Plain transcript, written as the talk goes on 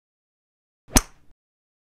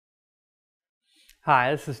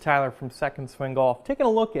Hi, this is Tyler from Second Swing Golf, taking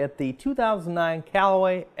a look at the 2009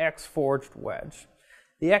 Callaway X Forged Wedge.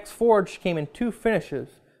 The X Forged came in two finishes,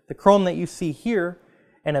 the chrome that you see here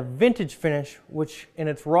and a vintage finish which in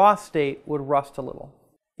its raw state would rust a little.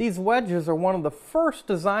 These wedges are one of the first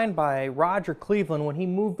designed by Roger Cleveland when he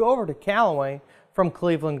moved over to Callaway from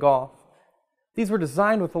Cleveland Golf. These were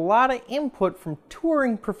designed with a lot of input from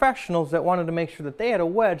touring professionals that wanted to make sure that they had a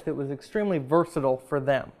wedge that was extremely versatile for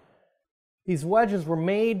them. These wedges were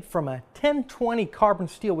made from a 1020 carbon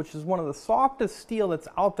steel, which is one of the softest steel that's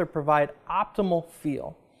out there, provide optimal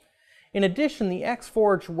feel. In addition, the X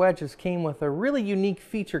Forged wedges came with a really unique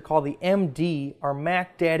feature called the MD, or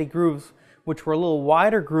Mac Daddy grooves, which were a little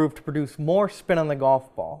wider groove to produce more spin on the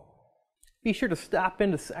golf ball. Be sure to stop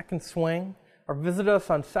into Second Swing or visit us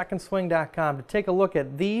on secondswing.com to take a look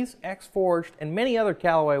at these X Forged and many other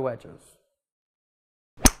Callaway wedges.